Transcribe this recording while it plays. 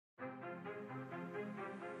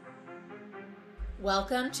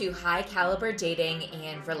Welcome to High Caliber Dating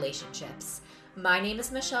and Relationships. My name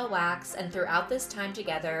is Michelle Wax, and throughout this time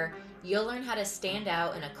together, you'll learn how to stand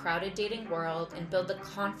out in a crowded dating world and build the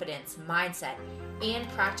confidence, mindset, and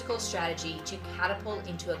practical strategy to catapult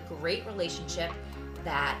into a great relationship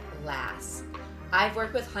that lasts. I've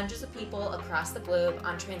worked with hundreds of people across the globe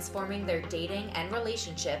on transforming their dating and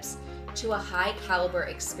relationships to a high caliber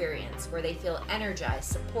experience where they feel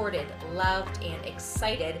energized, supported, loved, and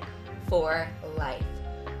excited for life.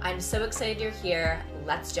 I'm so excited you're here.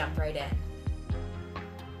 Let's jump right in.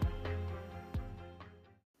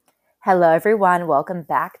 Hello, everyone. Welcome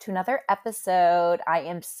back to another episode. I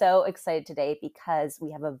am so excited today because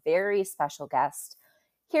we have a very special guest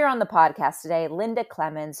here on the podcast today, Linda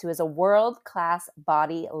Clemons, who is a world-class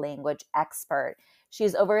body language expert. She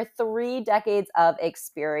has over 3 decades of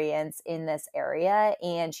experience in this area,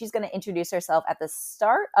 and she's going to introduce herself at the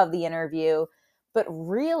start of the interview. But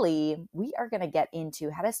really, we are going to get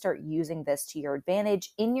into how to start using this to your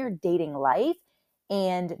advantage in your dating life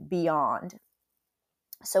and beyond.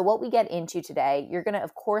 So what we get into today, you're going to,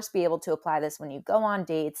 of course, be able to apply this when you go on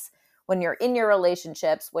dates, when you're in your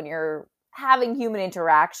relationships, when you're having human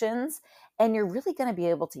interactions, and you're really going to be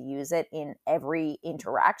able to use it in every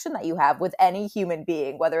interaction that you have with any human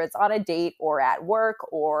being, whether it's on a date or at work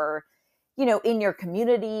or in your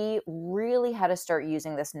community, really how to start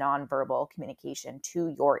using this nonverbal communication to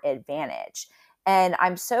your advantage. And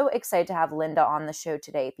I'm so excited to have Linda on the show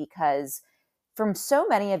today because from so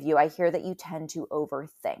many of you, I hear that you tend to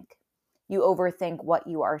overthink. You overthink what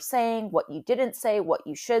you are saying, what you didn't say, what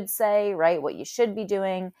you should say, right? What you should be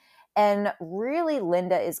doing. And really,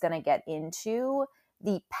 Linda is going to get into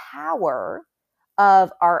the power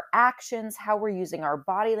of our actions, how we're using our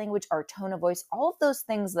body language, our tone of voice, all of those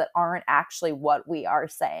things that aren't actually what we are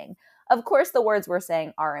saying. Of course, the words we're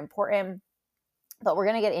saying are important, but we're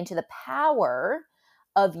going to get into the power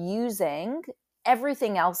of using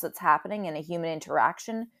everything else that's happening in a human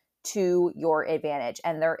interaction to your advantage.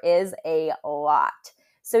 And there is a lot.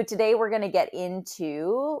 So today we're going to get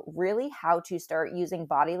into really how to start using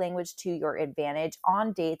body language to your advantage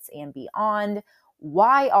on dates and beyond,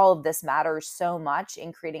 why all of this matters so much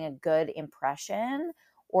in creating a good impression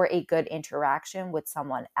or a good interaction with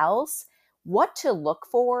someone else, what to look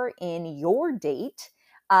for in your date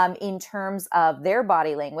in terms of their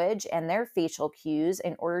body language and their facial cues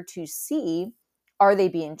in order to see, are they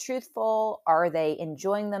being truthful? Are they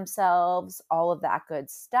enjoying themselves? All of that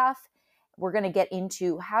good stuff. We're going to get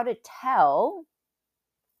into how to tell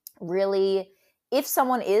really if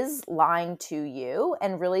someone is lying to you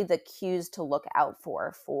and really the cues to look out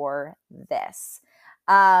for this.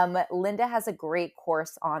 Linda has a great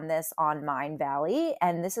course on this on Mind Valley.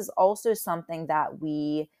 And this is also something that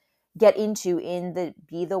we get into in the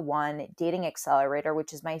Be the One Dating Accelerator,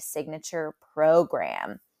 which is my signature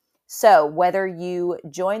program. So whether you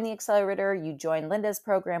join the accelerator, you join Linda's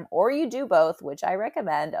program, or you do both, which I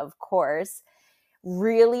recommend, of course,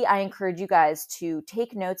 really, I encourage you guys to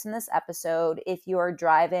take notes in this episode. If you are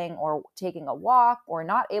driving or taking a walk or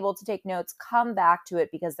not able to take notes, come back to it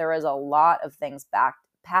because there is a lot of things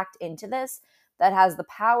packed into this that has the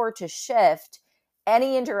power to shift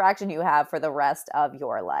any interaction you have for the rest of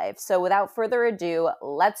your life. So without further ado,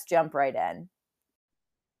 let's jump right in.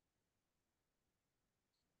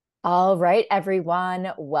 All right,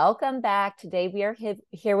 everyone. Welcome back. Today we are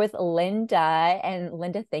here with Linda. And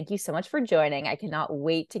Linda, thank you so much for joining. I cannot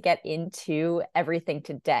wait to get into everything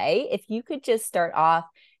today. If you could just start off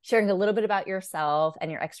sharing a little bit about yourself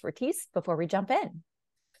and your expertise before we jump in.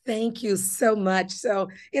 Thank you so much. So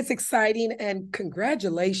it's exciting and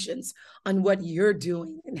congratulations on what you're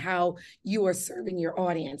doing and how you are serving your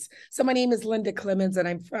audience. So my name is Linda Clemons and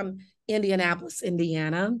I'm from Indianapolis,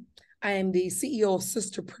 Indiana. I am the CEO of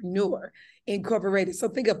Sisterpreneur Incorporated. So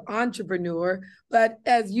think of entrepreneur, but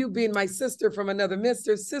as you being my sister from another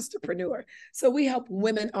mister, Sisterpreneur. So we help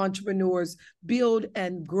women entrepreneurs build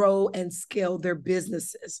and grow and scale their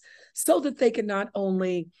businesses so that they can not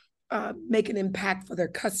only make an impact for their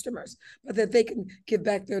customers, but that they can give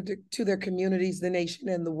back to their communities, the nation,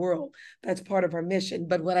 and the world. That's part of our mission.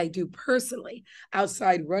 But what I do personally,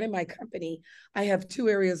 outside running my company, I have 2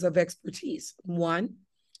 areas of expertise. One,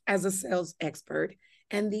 as a sales expert,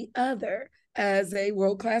 and the other as a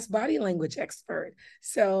world-class body language expert.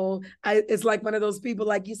 So it's like one of those people,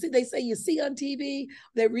 like they say you see on TV,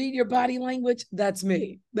 they read your body language. That's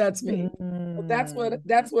me. That's me. So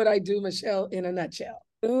that's what I do, Michelle, in a nutshell.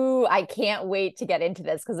 Ooh, I can't wait to get into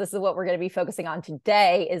this because this is what we're going to be focusing on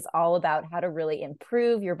today is all about how to really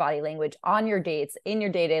improve your body language on your dates, in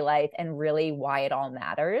your day-to-day life, and really why it all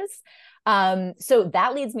matters. So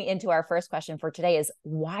that leads me into our first question for today is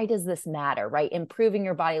why does this matter, right? Improving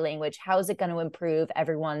your body language. How is it going to improve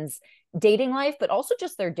everyone's dating life, but also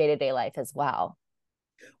just their day-to-day life as well?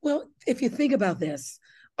 Well, if you think about this,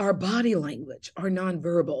 our body language, our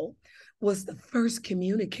nonverbal, was the first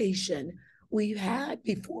communication we had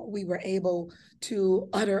before we were able to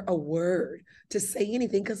utter a word, to say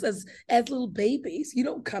anything. Because as little babies, you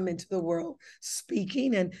don't come into the world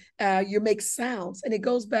speaking, and you make sounds. And it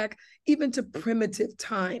goes back even to primitive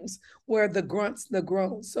times where the grunts, the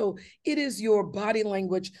groans. So it is your body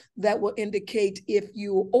language that will indicate if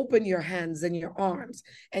you open your hands and your arms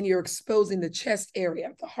and you're exposing the chest area,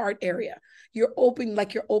 the heart area. You're open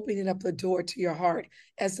like you're opening up the door to your heart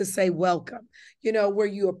as to say welcome. Where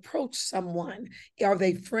you approach someone, are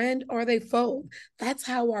they friend or are they foe? That's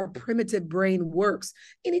how our primitive brain works.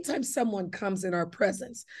 Anytime someone comes in our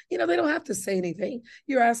presence, they don't have to say anything.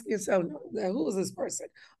 You're asking yourself, no, who is this person?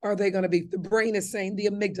 Are they going to be, the brain is saying, the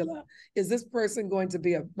amygdala, is this person going to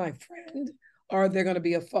be my friend? Or are they going to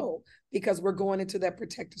be a foe? Because we're going into that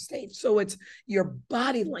protective stage. So it's your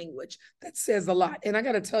body language that says a lot. And I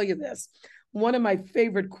got to tell you this, one of my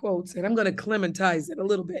favorite quotes, and I'm going to Clementize it a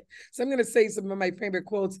little bit. So I'm going to say some of my favorite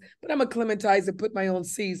quotes, but I'm going to Clementize it, put my own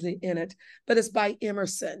seasoning in it. But it's by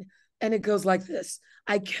Emerson. And it goes like this: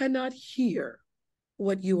 I cannot hear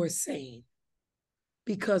what you are saying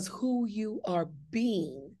because who you are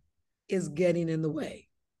being is getting in the way.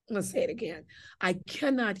 I'm going to say it again. I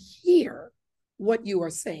cannot hear what you are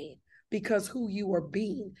saying because who you are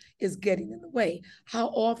being is getting in the way. How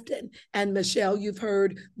often, and Michelle, you've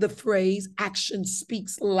heard the phrase, action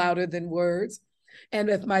speaks louder than words. And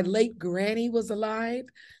if my late granny was alive,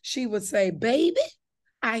 she would say, baby,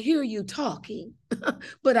 I hear you talking,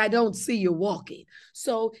 but I don't see you walking.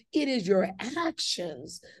 So it is your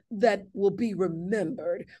actions that will be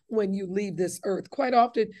remembered when you leave this earth. Quite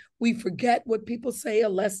often, we forget what people say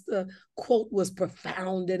unless the quote was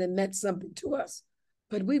profound and it meant something to us.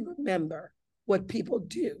 But we remember what people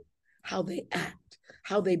do, how they act,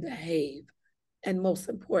 how they behave, and most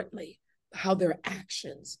importantly, how their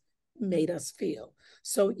actions made us feel.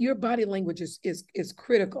 So your body language is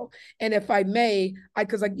critical. And if I may,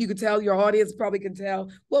 because you could tell, your audience probably can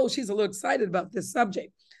tell, whoa, she's a little excited about this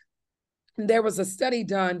subject. And there was a study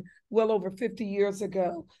done well over 50 years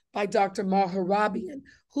ago by Dr. Maharabian,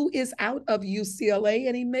 who is out of UCLA,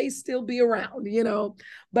 and he may still be around,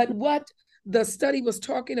 But what the study was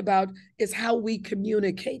talking about is how we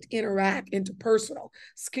communicate, interact, interpersonal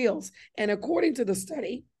skills. And according to the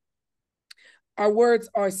study, our words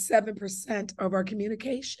are 7% of our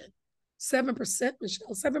communication. 7%,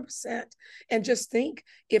 Michelle, 7%. And just think,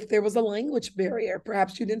 if there was a language barrier,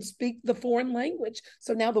 perhaps you didn't speak the foreign language.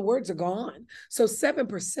 So now the words are gone. So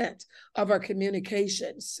 7% of our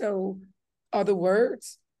communication. So are the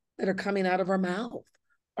words that are coming out of our mouth,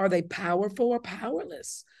 are they powerful or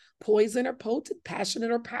powerless? Poison or potent,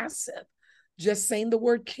 passionate or passive? Just saying the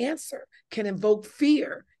word cancer can invoke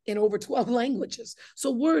fear in over 12 languages.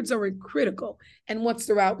 So words are critical. And once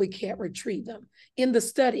they're out, we can't retrieve them. In the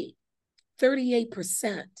study,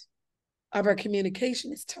 38% of our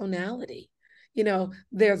communication is tonality.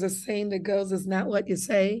 There's a saying that goes, it's not what you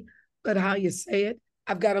say, but how you say it.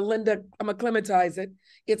 I'm going to Clementize it.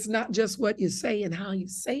 It's not just what you say and how you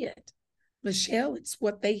say it, Michelle, it's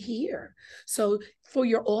what they hear. So for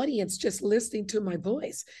your audience just listening to my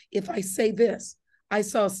voice, if I say this, I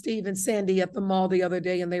saw Steve and Sandy at the mall the other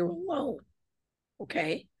day and they were alone.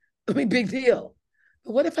 Okay. Big deal.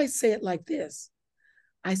 But what if I say it like this?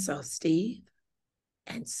 I saw Steve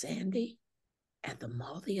and Sandy at the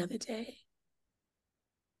mall the other day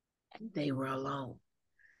and they were alone.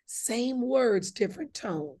 Same words, different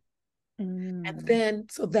tone. And then,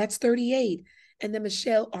 so that's 38. And then,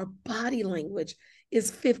 Michelle, our body language is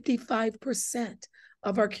 55%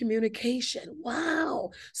 of our communication. Wow.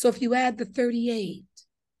 So if you add the 38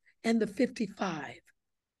 and the 55,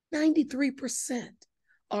 93%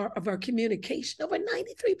 of our communication, over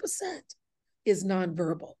 93% is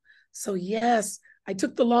nonverbal. So yes, I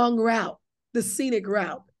took the long route, the scenic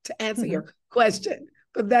route to answer your question,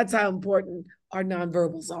 but that's how important our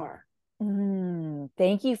nonverbals are.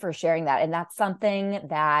 Thank you for sharing that. And that's something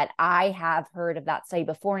that I have heard of that study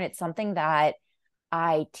before. And it's something that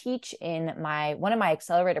I teach in one of my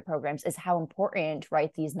accelerator programs, is how important,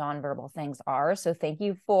 right, these nonverbal things are. So thank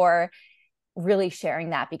you for really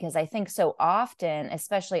sharing that, because I think so often,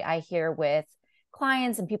 especially I hear with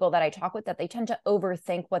clients and people that I talk with, that they tend to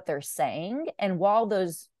overthink what they're saying. And while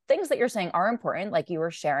those things that you're saying are important, like you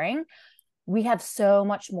were sharing, we have so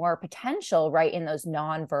much more potential, right, in those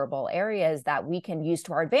nonverbal areas that we can use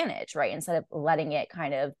to our advantage, right, instead of letting it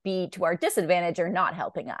kind of be to our disadvantage or not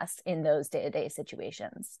helping us in those day-to-day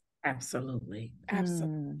situations. Absolutely. Mm.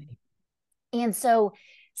 Absolutely. And so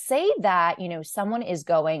say that, someone is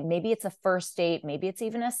going, maybe it's a first date, maybe it's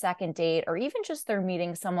even a second date, or even just they're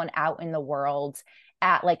meeting someone out in the world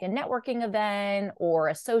at like a networking event or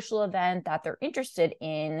a social event that they're interested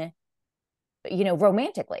in,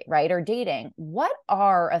 romantically, right? Or dating. What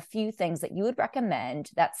are a few things that you would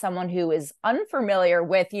recommend that someone who is unfamiliar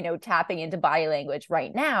with, tapping into body language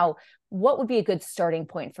right now, what would be a good starting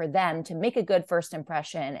point for them to make a good first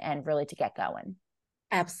impression and really to get going?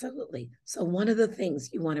 Absolutely. So, one of the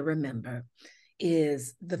things you want to remember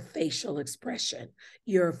is the facial expression,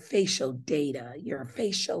 your facial data, your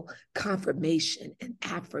facial confirmation and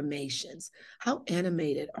affirmations. How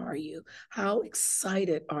animated are you? How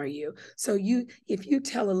excited are you? So if you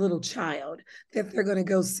tell a little child that they're going to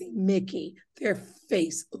go see Mickey, their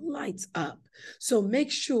face lights up. So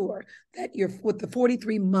make sure that you're with the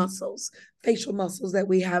 43 muscles, facial muscles that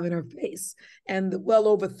we have in our face, and the well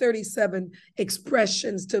over 37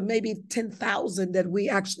 expressions to maybe 10,000 that we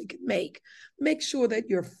actually can make sure that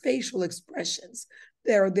your facial expressions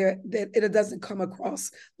that it doesn't come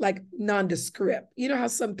across like nondescript. You know how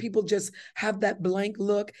some people just have that blank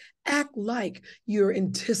look? Act like you're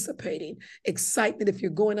anticipating excitement if you're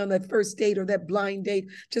going on that first date or that blind date,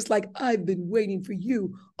 just like I've been waiting for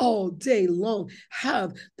you all day long.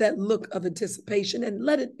 Have that look of anticipation and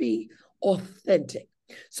let it be authentic.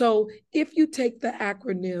 So if you take the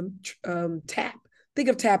acronym TAP, think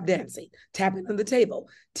of tap dancing, tapping on the table.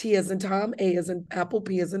 T as in Tom, A as in Apple,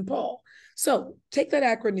 P as in Paul. So take that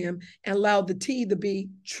acronym and allow the T to be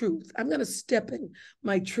truth. I'm going to step in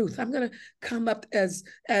my truth. I'm going to come up as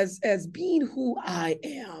being who I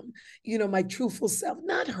am, my truthful self,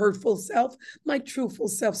 not hurtful self, my truthful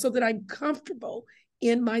self, so that I'm comfortable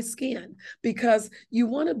in my skin, because you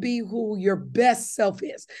want to be who your best self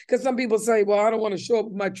is. Because some people say, well, I don't want to show up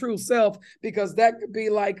with my true self because that could be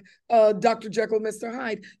like Dr. Jekyll, Mr.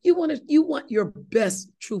 Hyde. You want your best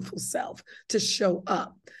truthful self to show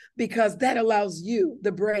up, because that allows you,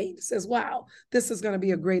 the brain says, wow, this is going to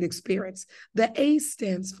be a great experience. The A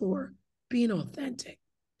stands for being authentic.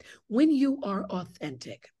 When you are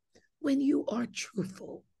authentic, when you are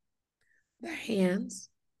truthful, the hands,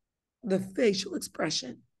 the facial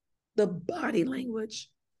expression, the body language,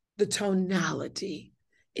 the tonality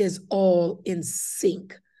is all in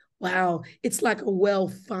sync. Wow, it's like a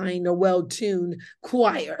well-fined or well-tuned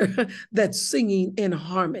choir that's singing in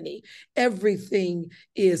harmony. Everything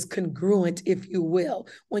is congruent, if you will,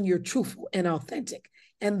 when you're truthful and authentic.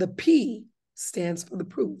 And the P stands for the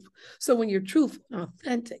proof. So when you're truthful and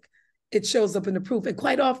authentic, it shows up in the proof. And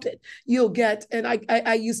quite often you'll get, and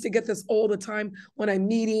I used to get this all the time when I'm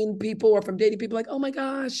meeting people or from dating people, like, oh my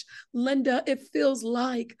gosh, Linda, it feels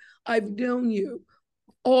like I've known you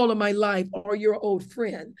all of my life or you're an old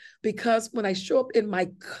friend. Because when I show up in my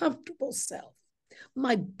comfortable self,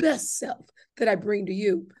 my best self that I bring to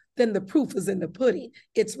you, then the proof is in the pudding.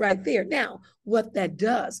 It's right there. Now, what that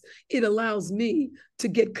does, it allows me to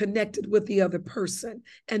get connected with the other person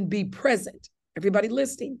and be present. Everybody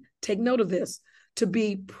listening, take note of this, to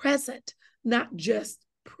be present, not just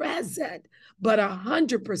present, but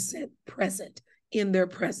 100% present in their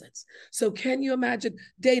presence. So can you imagine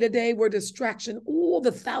day to day where distraction, all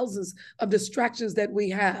the thousands of distractions that we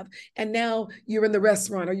have, and now you're in the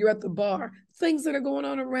restaurant or you're at the bar, things that are going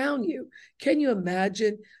on around you. Can you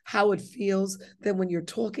imagine how it feels that when you're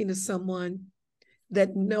talking to someone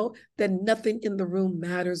that nothing in the room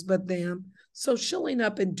matters but them? So showing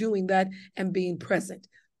up and doing that and being present.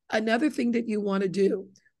 Another thing that you want to do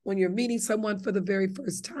when you're meeting someone for the very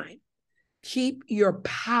first time, keep your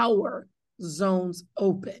power zones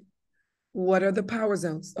open. What are the power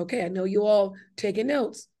zones? Okay, I know you all taking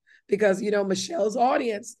notes because, Michelle's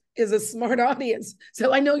audience is a smart audience.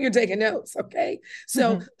 So I know you're taking notes, okay?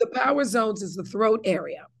 So the power zones is the throat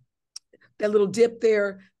area, that little dip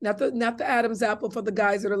there, not the Adam's apple for the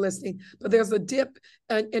guys that are listening, but there's a dip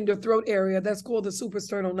in the throat area that's called the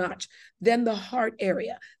suprasternal notch, then the heart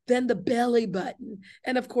area, then the belly button,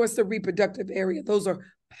 and of course the reproductive area. Those are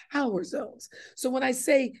power zones. So when I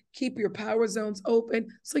say keep your power zones open,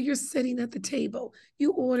 so you're sitting at the table,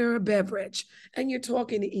 you order a beverage and you're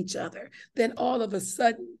talking to each other, then all of a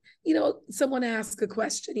sudden, someone asks a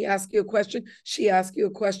question, he asks you a question, she asks you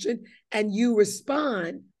a question, and you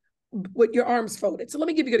respond with your arms folded. So let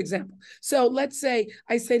me give you a good example. So let's say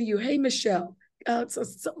I say to you, hey, Michelle,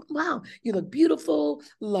 wow, you look beautiful,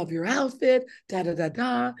 love your outfit, da da da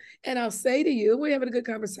da. And I'll say to you, we're having a good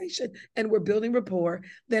conversation and we're building rapport.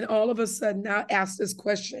 Then all of a sudden, I ask this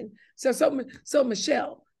question. So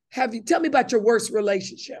Michelle, tell me about your worst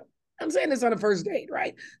relationship? I'm saying this on a first date,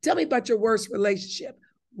 right? Tell me about your worst relationship.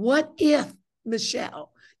 What if,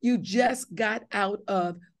 Michelle, you just got out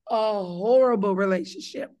of a horrible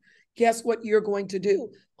relationship? Guess what you're going to do?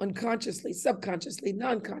 Unconsciously, subconsciously,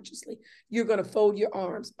 non-consciously, you're going to fold your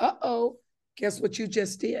arms. Uh-oh, guess what you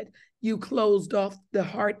just did? You closed off the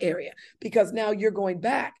heart area because now you're going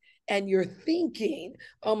back and you're thinking,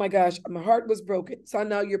 oh my gosh, my heart was broken. So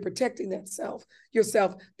now you're protecting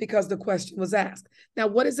yourself because the question was asked. Now,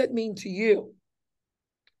 what does it mean to you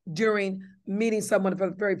during meeting someone for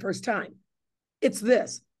the very first time? It's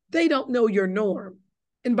this: they don't know your norm.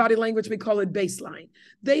 In body language, we call it baseline.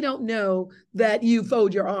 They don't know that you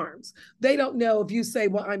fold your arms. They don't know if you say,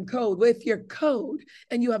 well, I'm cold. Well, if you're cold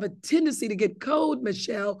and you have a tendency to get cold,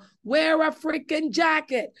 Michelle, wear a freaking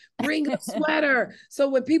jacket, bring a sweater. So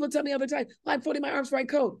when people tell me all the time, well, I'm folding my arms right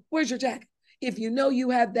cold, where's your jacket? If you know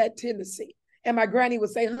you have that tendency. And my granny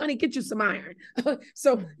would say, honey, get you some iron.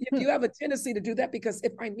 So if you have a tendency to do that, because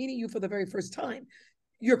if I'm meeting you for the very first time,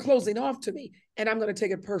 you're closing off to me and I'm going to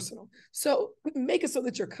take it personal. So make it so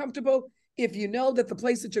that you're comfortable. If you know that the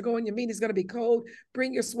place that you're going, your meeting is going to be cold,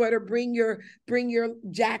 bring your sweater, bring your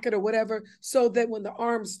jacket or whatever, so that when the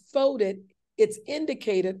arms folded, it's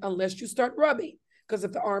indicated, unless you start rubbing. Because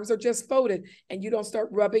if the arms are just folded and you don't start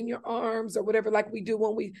rubbing your arms or whatever, like we do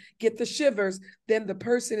when we get the shivers, then the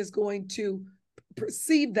person is going to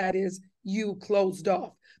perceive that as you closed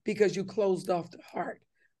off, because you closed off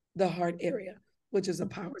the heart area, which is a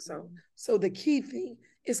power zone. So the key thing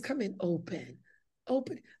is coming open.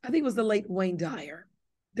 I think it was the late Wayne Dyer.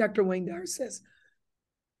 Dr. Wayne Dyer says,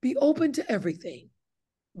 be open to everything,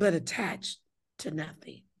 but attached to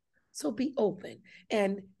nothing. So be open.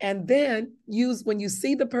 And then use, when you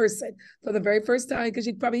see the person for the very first time, because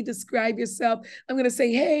you probably describe yourself, I'm going to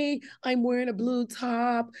say, hey, I'm wearing a blue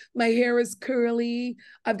top. My hair is curly.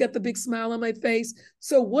 I've got the big smile on my face.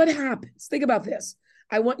 So what happens? Think about this.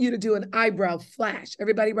 I want you to do an eyebrow flash.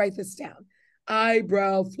 Everybody write this down.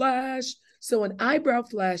 Eyebrow flash. So an eyebrow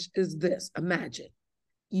flash is this. Imagine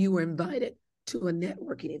you were invited to a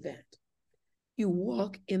networking event. You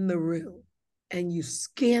walk in the room and you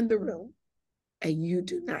scan the room and you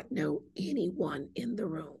do not know anyone in the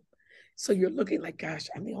room. So you're looking like, gosh,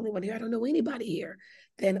 I'm the only one here. I don't know anybody here.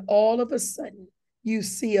 Then all of a sudden, you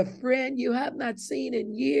see a friend you have not seen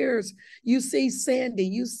in years. You see Sandy,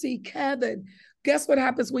 you see Kevin. Guess what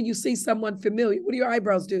happens when you see someone familiar? What do your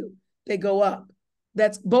eyebrows do? They go up.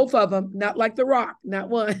 That's both of them, not like The Rock, not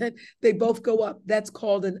one. They both go up. That's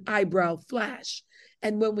called an eyebrow flash.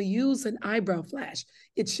 And when we use an eyebrow flash,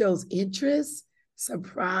 it shows interest,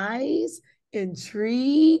 surprise,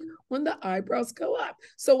 intrigue when the eyebrows go up.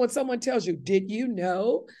 So when someone tells you, did you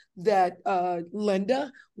know that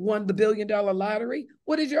Linda won the $1 billion lottery?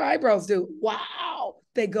 What did your eyebrows do? Wow,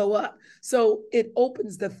 they go up. So it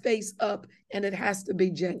opens the face up, and it has to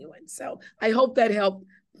be genuine. So I hope that helped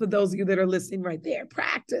for those of you that are listening right there.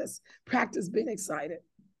 Practice being excited.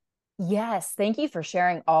 Yes, thank you for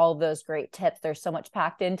sharing all those great tips. There's so much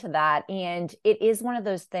packed into that. And it is one of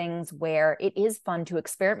those things where it is fun to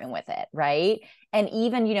experiment with it, right? And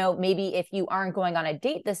even, maybe if you aren't going on a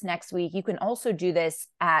date this next week, you can also do this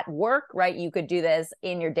at work, right? You could do this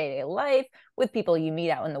in your day-to-day life with people you meet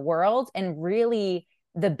out in the world. And really,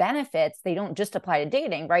 the benefits, they don't just apply to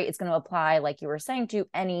dating, right? It's going to apply, like you were saying, to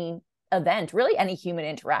any event, really any human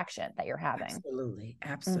interaction that you're having. Absolutely.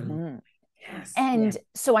 Mm-hmm. Yes. And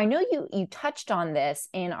so I know you touched on this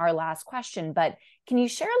in our last question, but can you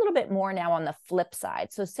share a little bit more now on the flip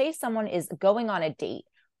side? So say someone is going on a date,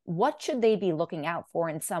 what should they be looking out for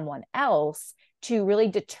in someone else to really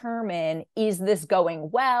determine, is this going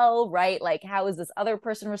well, right? Like, how is this other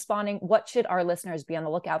person responding? What should our listeners be on the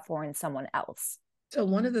lookout for in someone else? So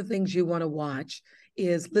one of the things you want to watch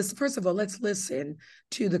is, first of all, let's listen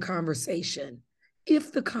to the conversation.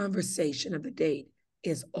 If the conversation of the date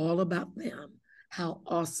is all about them, how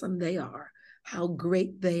awesome they are, how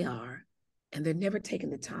great they are, and they're never taking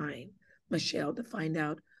the time, Michelle, to find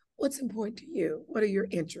out what's important to you. What are your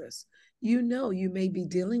interests? You may be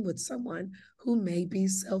dealing with someone who may be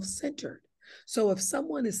self-centered. So if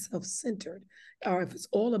someone is self-centered, or if it's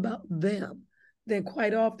all about them, then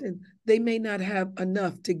quite often they may not have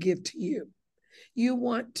enough to give to you. You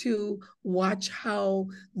want to watch how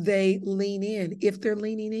they lean in, if they're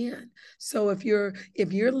leaning in. So if you're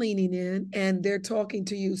leaning in and they're talking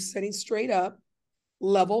to you sitting straight up,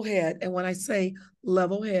 level head. And when I say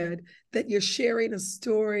level head, that you're sharing a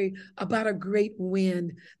story about a great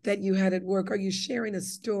win that you had at work, or you're sharing a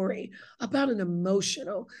story about an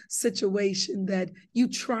emotional situation that you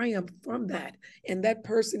triumphed from that. And that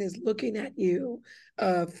person is looking at you,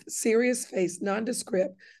 serious face,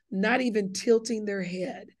 nondescript, not even tilting their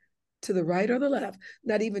head to the right or the left,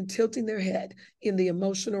 not even tilting their head in the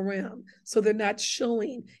emotional realm. So they're not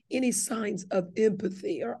showing any signs of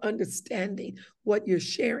empathy or understanding what you're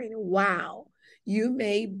sharing. Wow. You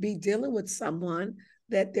may be dealing with someone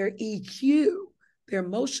that their EQ, their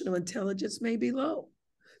emotional intelligence may be low.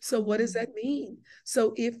 So what does that mean?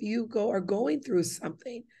 So if you are going through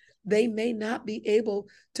something, they may not be able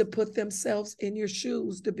to put themselves in your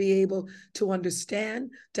shoes, to be able to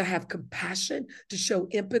understand, to have compassion, to show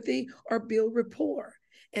empathy, or build rapport.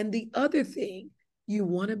 And the other thing you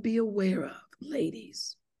want to be aware of,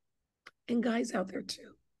 ladies and guys out there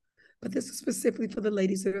too, but this is specifically for the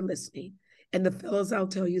ladies that are listening, and the fellows, I'll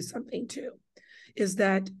tell you something too, is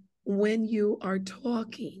that when you are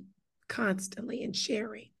talking constantly and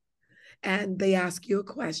sharing, and they ask you a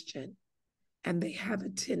question, and they have a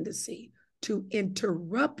tendency to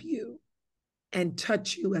interrupt you and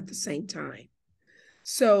touch you at the same time.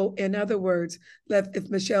 So, in other words, if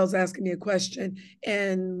Michelle's asking me a question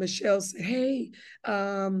and Michelle said, "Hey,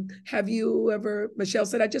 have you ever?" Michelle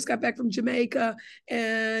said, "I just got back from Jamaica,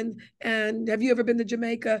 and have you ever been to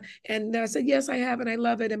Jamaica?" And I said, "Yes, I have, and I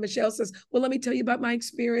love it." And Michelle says, "Well, let me tell you about my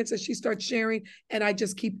experience." And she starts sharing, and I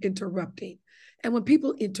just keep interrupting. And when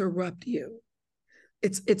people interrupt you,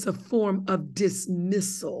 it's a form of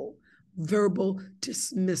dismissal, verbal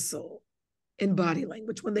dismissal in body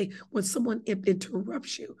language when someone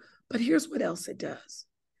interrupts you. But here's what else it does.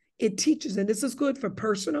 It teaches, and this is good for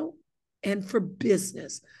personal and for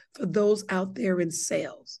business, for those out there in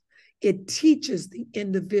sales. It teaches the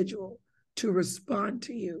individual to respond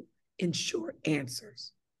to you in short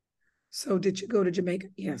answers. So, did you go to Jamaica?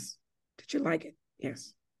 Yes. Did you like it?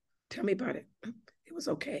 Yes. Tell me about it. It was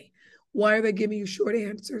okay. Why are they giving you short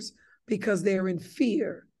answers? Because they're in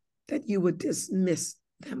fear that you would dismiss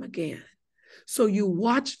them again. So you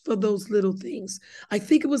watch for those little things. I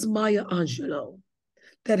think it was Maya Angelou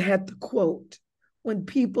that had the quote, "When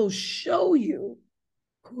people show you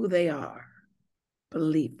who they are,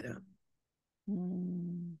 believe them."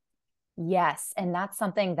 Yes. And that's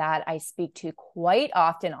something that I speak to quite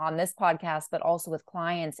often on this podcast, but also with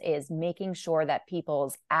clients, is making sure that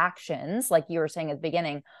people's actions, like you were saying at the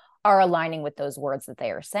beginning, are aligning with those words that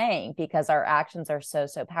they are saying, because our actions are so,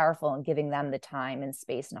 so powerful, and giving them the time and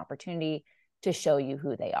space and opportunity to show you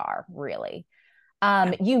who they are, really.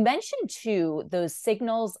 You mentioned too those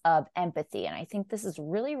signals of empathy. And I think this is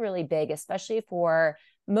really, really big, especially for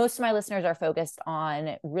most of my listeners are focused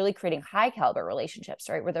on really creating high caliber relationships,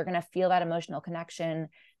 right? Where they're going to feel that emotional connection.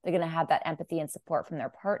 They're going to have that empathy and support from their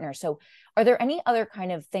partner. So are there any other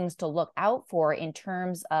kind of things to look out for in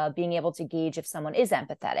terms of being able to gauge if someone is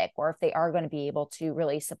empathetic, or if they are going to be able to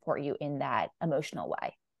really support you in that emotional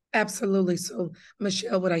way? Absolutely. So,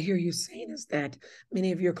 Michelle, what I hear you saying is that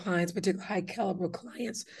many of your clients, particularly high caliber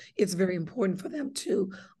clients, it's very important for them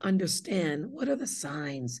to understand what are the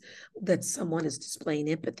signs that someone is displaying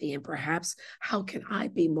empathy, and perhaps how can I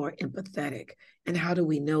be more empathetic, and how do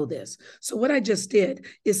we know this? So, what I just did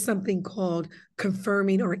is something called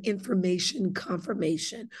confirming or information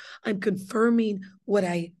confirmation. I'm confirming what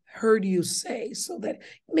I heard you say, so that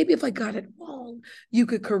maybe if I got it wrong, you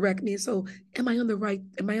could correct me. So am I on the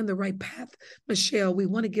right path? Michelle, we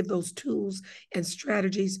want to give those tools and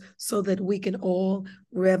strategies so that we can all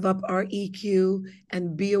rev up our EQ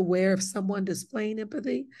and be aware of someone displaying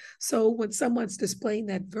empathy. So when someone's displaying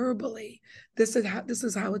that verbally, this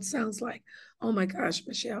is how it sounds like. "Oh my gosh,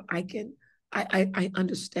 Michelle, I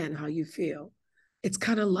understand how you feel." It's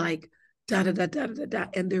kind of like da da da da da da,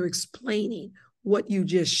 and they're explaining what you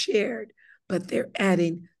just shared, but they're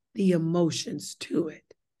adding the emotions to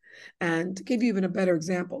it. And to give you even a better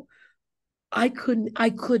example, I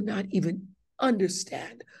could not even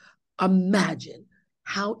understand, imagine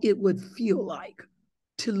how it would feel like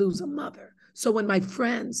to lose a mother. So when my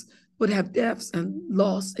friends would have deaths and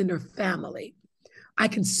loss in their family, I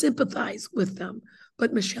can sympathize with them.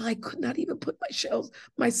 But Michelle, I could not even put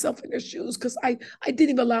myself in their shoes, because I didn't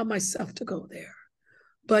even allow myself to go there.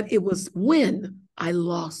 But it was when I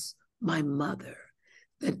lost my mother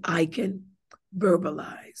that I can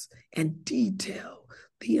verbalize and detail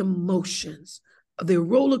the emotions, the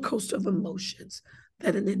roller coaster of emotions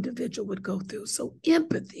that an individual would go through. So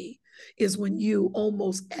empathy is when you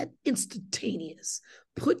almost at instantaneous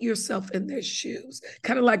put yourself in their shoes.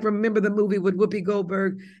 Kind of like, remember the movie with Whoopi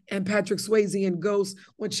Goldberg and Patrick Swayze in Ghost,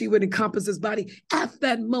 when she would encompass his body at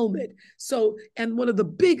that moment. So, and one of the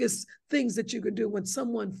biggest things that you can do when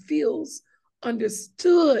someone feels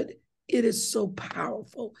understood, it is so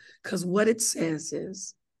powerful, because what it says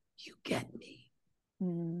is, you get me.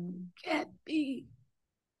 You get me.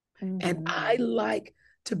 And I like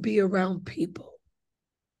to be around people,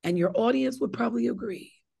 and your audience would probably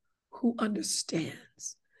agree, who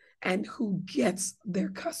understands and who gets their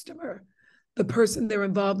customer, the person they're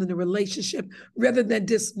involved in the relationship, rather than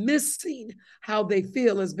dismissing how they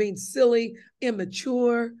feel as being silly,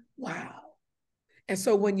 immature. Wow. And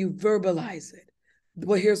so when you verbalize it,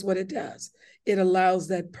 well, here's what it does. It allows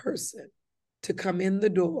that person to come in the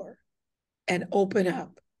door and open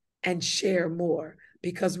up and share more.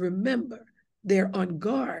 Because remember, they're on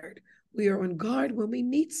guard. We are on guard when we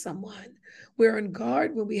meet someone. We're on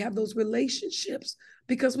guard when we have those relationships,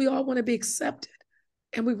 because we all want to be accepted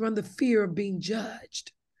and we run the fear of being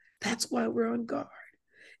judged. That's why we're on guard.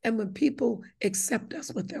 And when people accept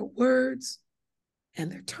us with their words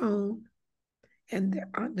and their tone and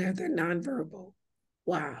their nonverbal,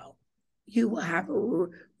 wow, you will have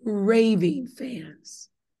raving fans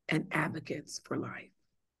and advocates for life.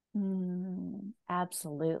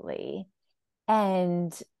 Absolutely.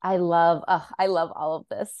 And I love all of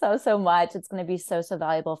this so much. It's going to be so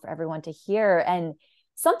valuable for everyone to hear. And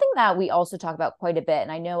something that we also talk about quite a bit,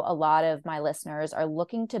 and I know a lot of my listeners are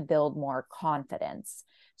looking to build more confidence.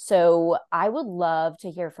 So I would love to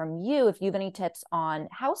hear from you if you have any tips on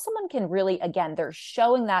how someone can really, again, they're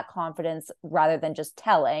showing that confidence rather than just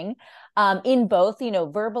telling, in both,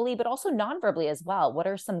 verbally, but also non-verbally as well. What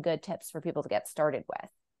are some good tips for people to get started with?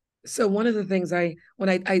 So one of the things when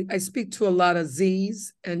I speak to a lot of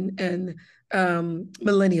Zs and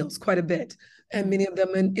millennials quite a bit, and many of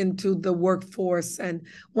them into the workforce. And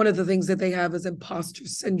one of the things that they have is imposter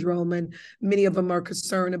syndrome. And many of them are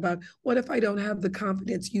concerned about, what if I don't have the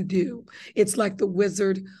confidence? You do. It's like the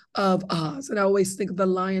Wizard of Oz. And I always think of the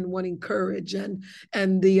lion wanting courage, and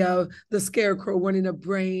the scarecrow wanting a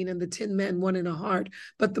brain, and the Tin Man wanting a heart.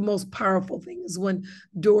 But the most powerful thing is when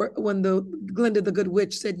the Glinda the Good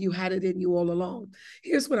Witch said, you had it in you all along.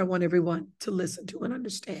 Here's what I want everyone to listen to and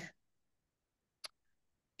understand.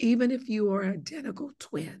 Even if you are an identical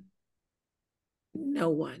twin, no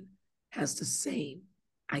one has the same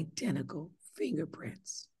identical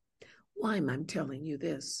fingerprints. Why am I telling you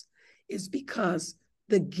this? Is because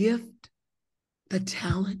the gift, the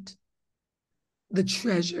talent, the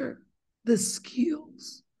treasure, the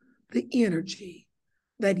skills, the energy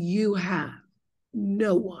that you have,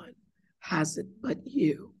 no one has it but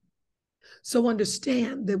you. So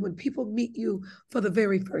understand that when people meet you for the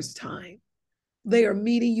very first time, they are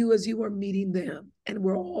meeting you as you are meeting them, and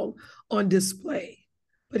we're all on display.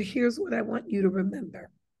 But here's what I want you to remember.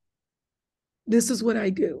 This is what I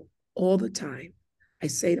do all the time. I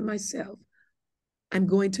say to myself, I'm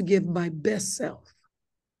going to give my best self.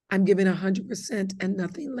 I'm giving 100% and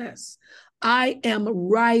nothing less. I am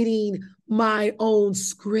writing my own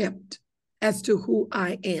script as to who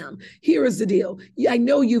I am. Here is the deal. I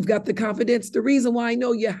know you've got the confidence. The reason why I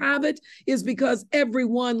know you have it is because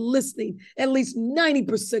everyone listening, at least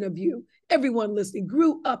 90% of you, everyone listening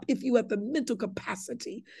grew up, if you have the mental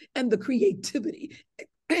capacity and the creativity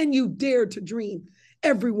and you dare to dream,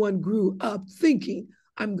 everyone grew up thinking,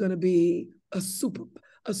 I'm going to be a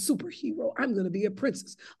superhero. I'm going to be a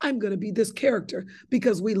princess. I'm going to be this character,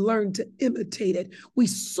 because we learned to imitate it. We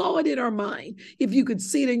saw it in our mind. If you could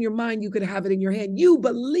see it in your mind, you could have it in your hand. You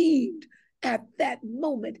believed at that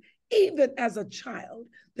moment, even as a child,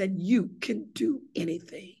 that you can do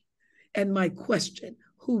anything. And my question,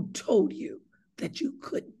 who told you that you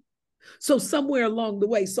couldn't? So somewhere along the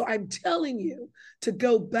way, so I'm telling you to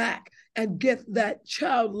go back and get that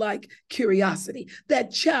childlike curiosity,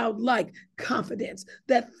 that childlike confidence,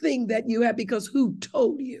 that thing that you have, because who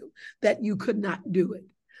told you that you could not do it?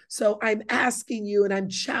 So I'm asking you and I'm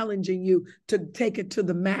challenging you to take it to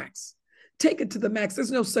the max. Take it to the max.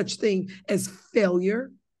 There's no such thing as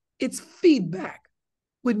failure. It's feedback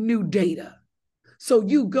with new data. So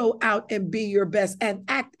you go out and be your best and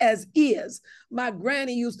act as is. My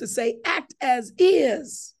granny used to say, act as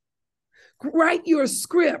is. Write your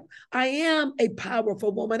script. I am a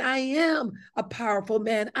powerful woman. I am a powerful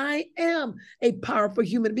man. I am a powerful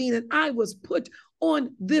human being. And I was put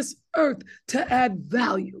on this earth to add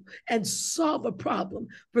value and solve a problem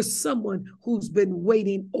for someone who's been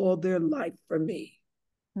waiting all their life for me.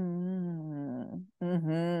 Mm-hmm.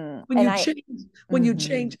 When And you I,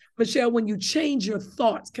 change, mhm. Michelle, when you change your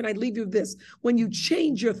thoughts, can I leave you with this? When you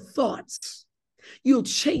change your thoughts, you'll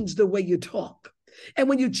change the way you talk. And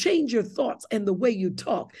when you change your thoughts and the way you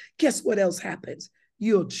talk, guess what else happens?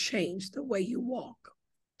 You'll change the way you walk.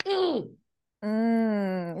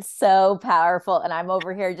 Mm. So powerful. And I'm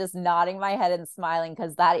over here just nodding my head and smiling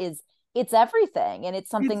because it's everything. And it's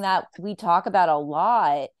something It's that we talk about a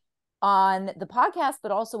lot on the podcast,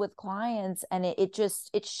 but also with clients. And it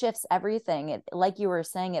shifts everything. Like you were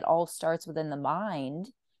saying, it all starts within the mind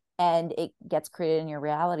and it gets created in your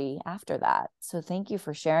reality after that. So thank you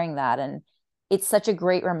for sharing that. And it's such a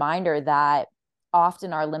great reminder that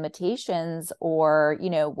often our limitations or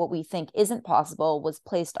what we think isn't possible was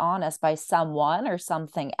placed on us by someone or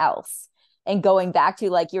something else. And going back to,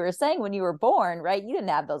 like you were saying, when you were born, right, you didn't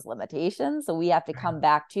have those limitations, so we have to come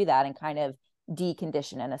back to that and kind of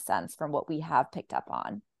decondition in a sense from what we have picked up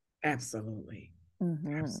on. absolutely.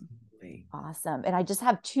 Mm-hmm. Absolutely. Awesome. And I just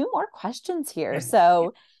have two more questions here. Yes.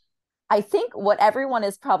 So I think what everyone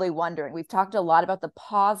is probably wondering, we've talked a lot about the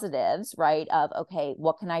positives, right? Of, okay,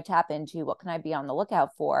 what can I tap into? What can I be on the lookout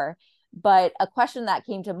for? But a question that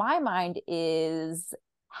came to my mind is,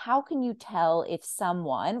 how can you tell if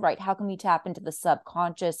someone, right? How can we tap into the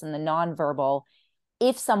subconscious and the nonverbal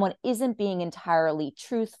if someone isn't being entirely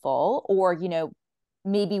truthful, or,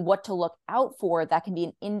 maybe what to look out for that can be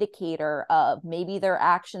an indicator of maybe their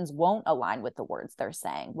actions won't align with the words they're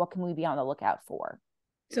saying? What can we be on the lookout for?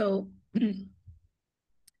 So I'm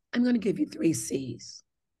going to give you three C's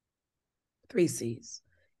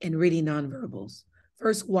in reading nonverbals.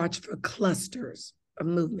 First, watch for clusters of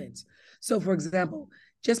movements. So, for example,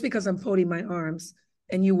 just because I'm folding my arms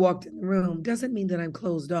and you walked in the room doesn't mean that I'm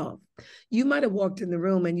closed off. You might have walked in the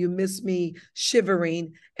room and you missed me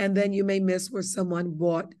shivering, and then you may miss where someone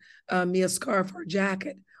bought me a scarf or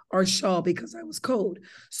jacket or shawl because I was cold.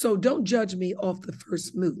 So don't judge me off the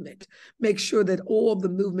first movement. Make sure that all the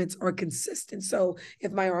movements are consistent. So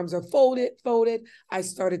if my arms are folded, I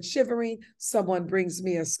started shivering, someone brings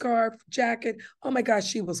me a scarf, jacket. Oh my gosh,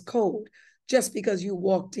 she was cold. Just because you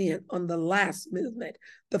walked in on the last movement,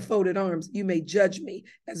 the folded arms, you may judge me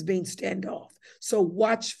as being standoff. So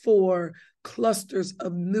watch for clusters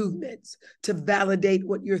of movements to validate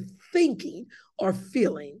what you're thinking or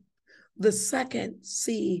feeling. The second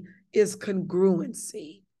C is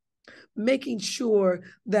congruency, making sure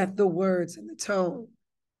that the words and the tone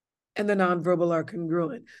and the nonverbal are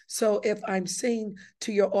congruent. So if I'm saying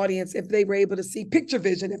to your audience, if they were able to see picture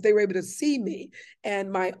vision, if they were able to see me and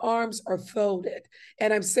my arms are folded,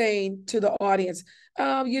 and I'm saying to the audience,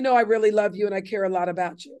 I really love you and I care a lot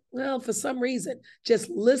about you. Well, for some reason, just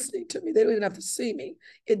listening to me, they don't even have to see me.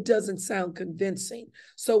 It doesn't sound convincing.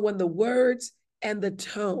 So when the words and the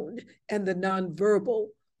tone and the nonverbal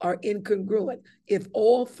are incongruent, if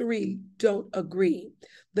all three don't agree,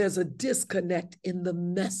 there's a disconnect in the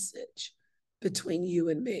message between you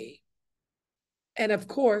and me. And of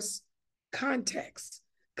course, context.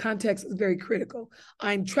 Context is very critical.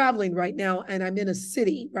 I'm traveling right now and I'm in a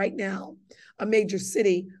city right now, a major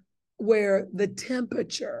city where the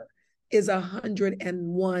temperature is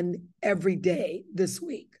 101 every day this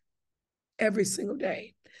week, every single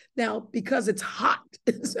day. Now, because it's hot,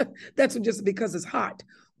 that's just because it's hot.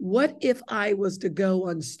 What if I was to go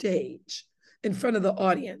on stage in front of the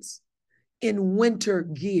audience in winter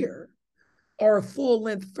gear or a full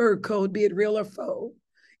length fur coat, be it real or faux,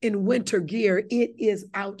 in winter gear? It is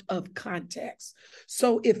out of context.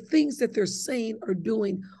 So if things that they're saying or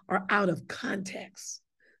doing are out of context,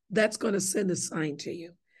 that's going to send a sign to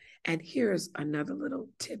you. And here's another little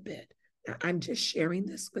tidbit. Now, I'm just sharing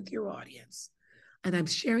this with your audience. And I'm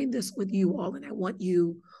sharing this with you all. And I want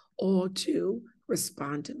you all to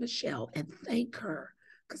respond to Michelle and thank her,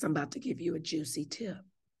 because I'm about to give you a juicy tip.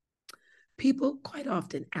 People quite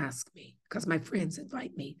often ask me, because my friends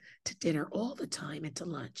invite me to dinner all the time and to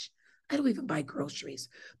lunch. I don't even buy groceries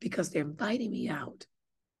because they're inviting me out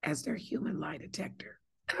as their human lie detector.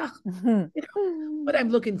 What I'm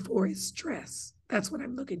looking for is stress. That's what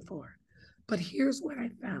I'm looking for. But here's what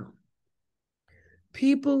I found.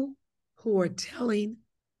 People who are telling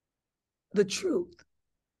the truth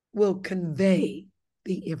will convey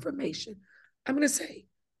the information. I'm going to say,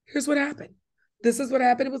 here's what happened. This is what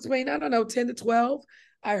happened. It was between, I don't know, 10 to 12.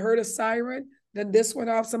 I heard a siren. Then this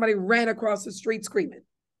went off. Somebody ran across the street screaming.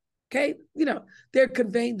 Okay. They're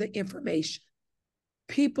conveying the information.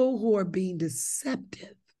 People who are being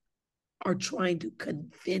deceptive are trying to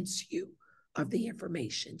convince you of the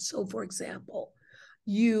information. So, for example,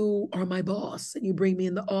 you are my boss and you bring me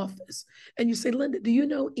in the office and you say, Linda, do you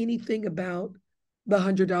know anything about the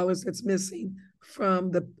 $100 that's missing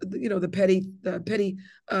from the petty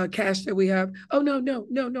cash that we have. Oh, no,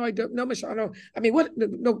 I don't. No, Michelle, no. I mean, what?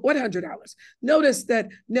 No, what $100? Notice that.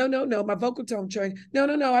 No. My vocal tone changed. No.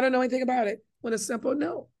 I don't know anything about it. When a simple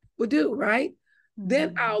no would do, right?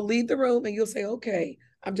 Then I'll leave the room and you'll say, okay,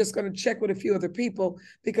 I'm just going to check with a few other people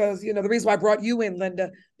because, the reason why I brought you in,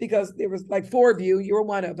 Linda, because there was like 4 of you. You were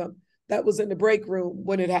one of them that was in the break room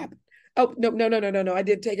when it happened. Oh, no. I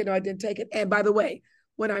didn't take it. No, I didn't take it. And by the way,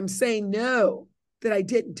 when I'm saying no, that I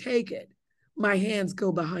didn't take it, my hands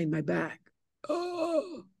go behind my back.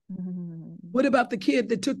 Oh, what about the kid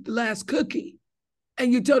that took the last cookie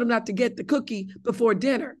and you told him not to get the cookie before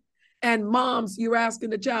dinner? And moms, you're asking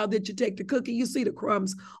the child, did you take the cookie? You see the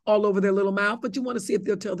crumbs all over their little mouth, but you want to see if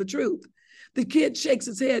they'll tell the truth. The kid shakes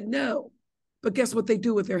his head, no. But guess what they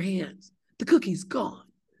do with their hands? The cookie's gone.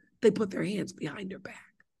 They put their hands behind their back.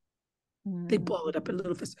 They ball it up in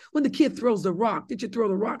little fists. When the kid throws the rock, did you throw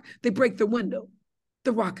the rock? They break the window.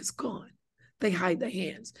 The rock is gone. They hide their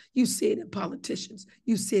hands. You see it in politicians.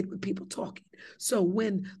 You see it with people talking. So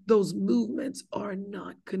when those movements are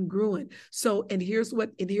not congruent. So, and here's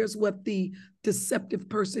what the deceptive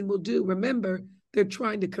person will do. Remember, they're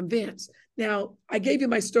trying to convince. Now, I gave you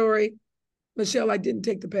my story. Michelle, I didn't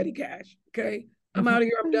take the petty cash. Okay. I'm out of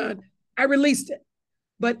here. I'm done. I released it.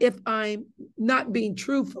 But if I'm not being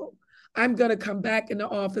truthful, I'm going to come back in the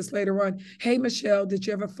office later on. Hey, Michelle, did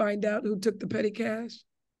you ever find out who took the petty cash?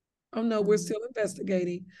 Oh, no, we're still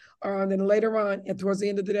investigating. And then later on, and towards the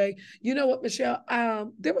end of the day, you know what, Michelle?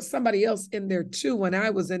 There was somebody else in there too when I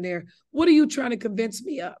was in there. What are you trying to convince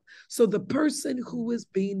me of? So the person who is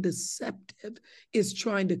being deceptive is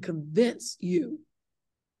trying to convince you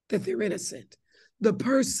that they're innocent. The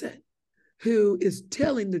person who is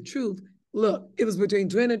telling the truth, look, it was between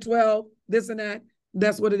 10 and 12, this and that.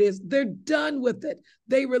 That's what it is. They're done with it.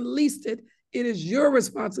 They released it. It is your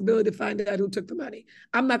responsibility to find out who took the money.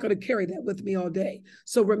 I'm not going to carry that with me all day.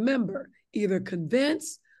 So remember, either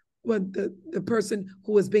convince what the person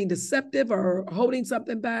who is being deceptive or holding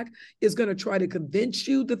something back is going to try to convince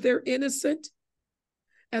you that they're innocent.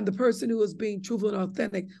 And the person who is being truthful and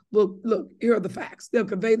authentic will look, here are the facts. They'll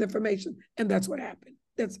convey the information. And that's what happened.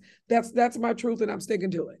 That's my truth and I'm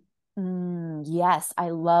sticking to it. Yes, I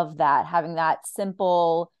love that. Having that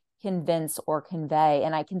simple convince or convey.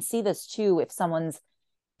 And I can see this too if someone's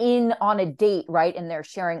in on a date, right? And they're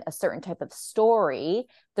sharing a certain type of story,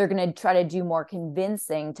 they're going to try to do more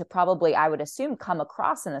convincing to probably, I would assume, come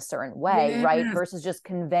across in a certain way, Yes. right? Versus just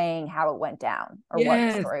conveying how it went down or what the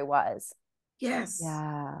Yes. story was. Yes.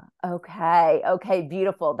 Yeah. Okay.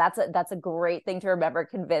 Beautiful. That's a great thing to remember,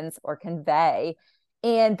 convince or convey.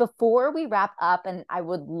 And before we wrap up, and I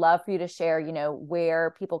would love for you to share,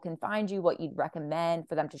 where people can find you, what you'd recommend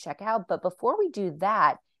for them to check out. But before we do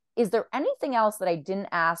that, is there anything else that I didn't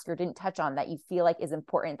ask or didn't touch on that you feel like is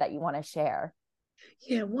important that you want to share?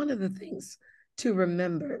 Yeah, one of the things to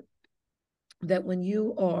remember that when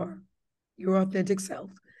you are your authentic self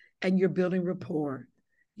and you're building rapport,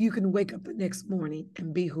 you can wake up the next morning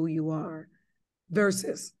and be who you are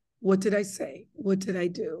versus what did I say? What did I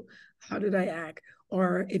do? How did I act?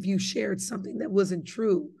 Or if you shared something that wasn't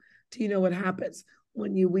true, do you know what happens?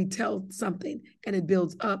 When we tell something and it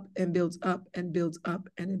builds up and builds up and builds up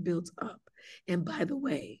and it builds up. And by the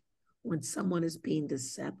way, when someone is being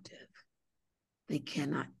deceptive, they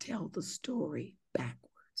cannot tell the story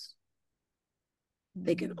backwards.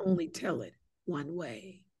 They can only tell it one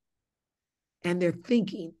way. And they're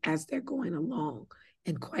thinking as they're going along.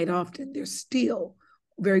 And quite often they're still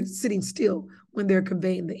sitting still when they're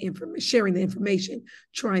conveying the information, sharing the information,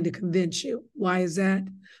 trying to convince you. Why is that?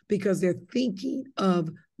 Because they're thinking of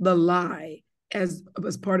the lie as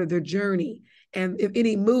part of their journey. And if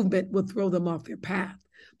any movement will throw them off their path.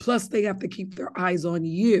 Plus, they have to keep their eyes on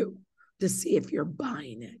you to see if you're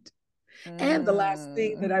buying it. And the last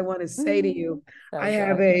thing that I want to say to you, So I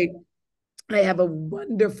have a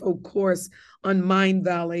wonderful course on Mind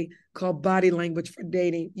Valley called Body Language for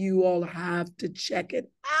Dating. You all have to check it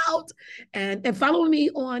out. And follow me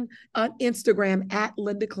on Instagram at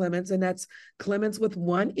Linda Clemons, and that's Clemons with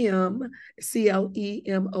one M,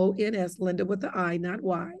 Clemons, Linda with the I, not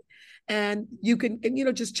Y. And you can,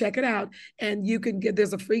 just check it out. And you can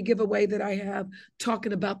there's a free giveaway that I have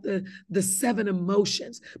talking about the 7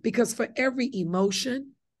 emotions, because for every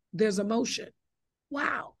emotion, there's emotion.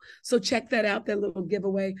 Wow. So check that out, that little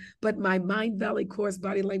giveaway. But my Mind Valley course,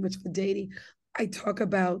 Body Language for Dating, I talk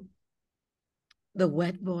about the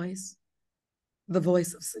wet voice, the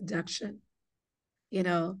voice of seduction,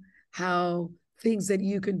 how things that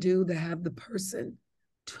you can do to have the person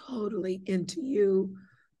totally into you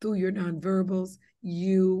through your nonverbals,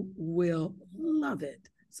 you will love it.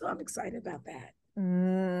 So I'm excited about that.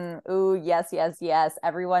 Oh, yes, yes, yes.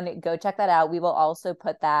 Everyone go check that out. We will also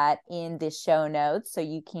put that in the show notes so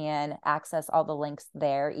you can access all the links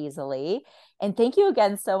there easily. And thank you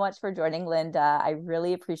again so much for joining, Linda. I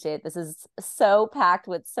really appreciate it. This is so packed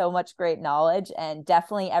with so much great knowledge, and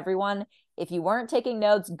definitely everyone, if you weren't taking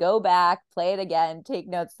notes, go back, play it again, take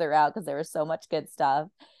notes throughout because there was so much good stuff.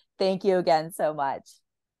 Thank you again so much.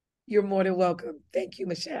 You're more than welcome. Thank you,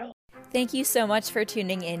 Michelle. Thank you so much for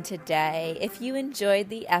tuning in today. If you enjoyed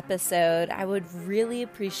the episode, I would really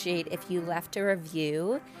appreciate if you left a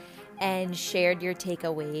review and shared your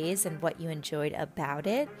takeaways and what you enjoyed about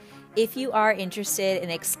it. If you are interested in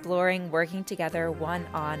exploring working together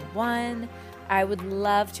one-on-one, I would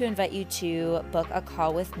love to invite you to book a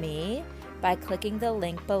call with me by clicking the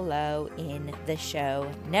link below in the show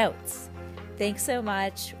notes. Thanks so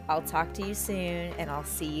much. I'll talk to you soon, and I'll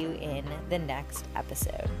see you in the next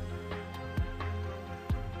episode.